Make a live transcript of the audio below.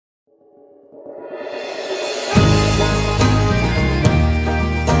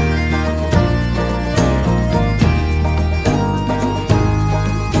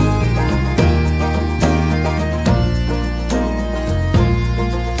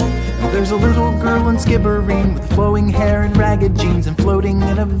There's a little girl in Skibbereen with flowing hair and ragged jeans, and floating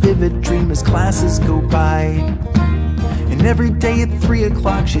in a vivid dream as classes go by. And every day at 3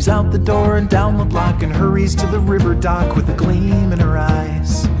 o'clock she's out the door and down the block, and hurries to the river dock with a gleam in her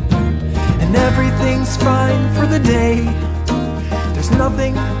eyes. And everything's fine for the day, there's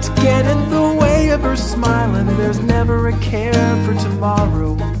nothing to get in the way of her smiling. There's never a care for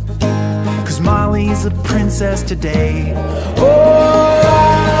tomorrow, 'cause Molly's a princess today. Oh,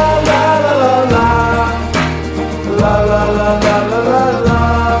 la la la la, la la la la la la la,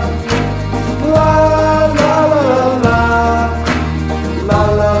 la la la la, la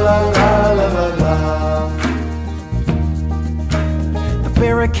la la la la la. The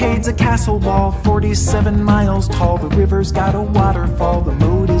barricade's a castle wall, 47 miles tall. The river's got a waterfall, the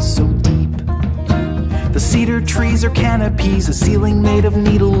moat is so deep. The cedar trees are canopies, a ceiling made of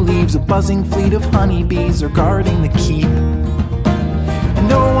needle leaves. A buzzing fleet of honeybees are guarding the keep. And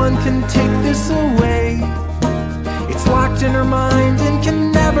no one can take this away, it's locked in her mind and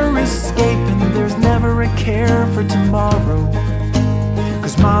can never escape. And there's never a care for tomorrow,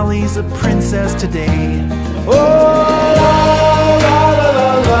 'cause Molly's a princess today. Oh, la la la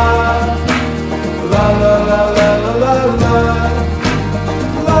la la, la la la la la la, la.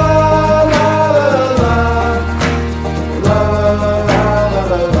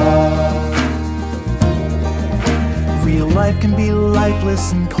 Life can be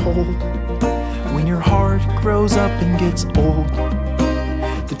lifeless and cold when your heart grows up and gets old.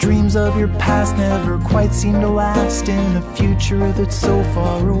 The dreams of your past never quite seem to last in a future that's so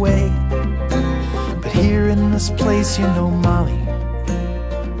far away. But here in this place, you know Molly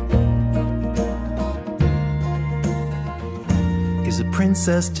is a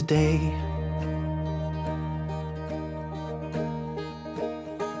princess today.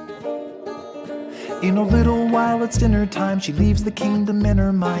 In a little while it's dinner time, she leaves the kingdom in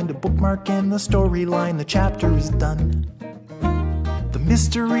her mind, a bookmark in the storyline, the chapter is done. The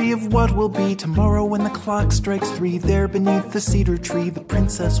mystery of what will be tomorrow when the clock strikes 3, there beneath the cedar tree the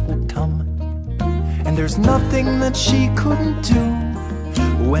princess will come. And there's nothing that she couldn't do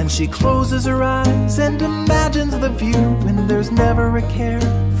when she closes her eyes and imagines the view. And there's never a care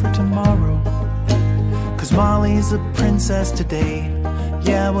for tomorrow, 'cause Molly's a princess today.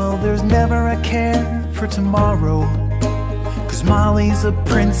 Yeah, well, there's never a care for tomorrow, 'cause Molly's a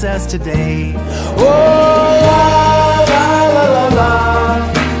princess today. Oh, la la la la la,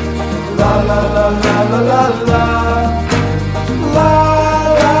 la la la la la la.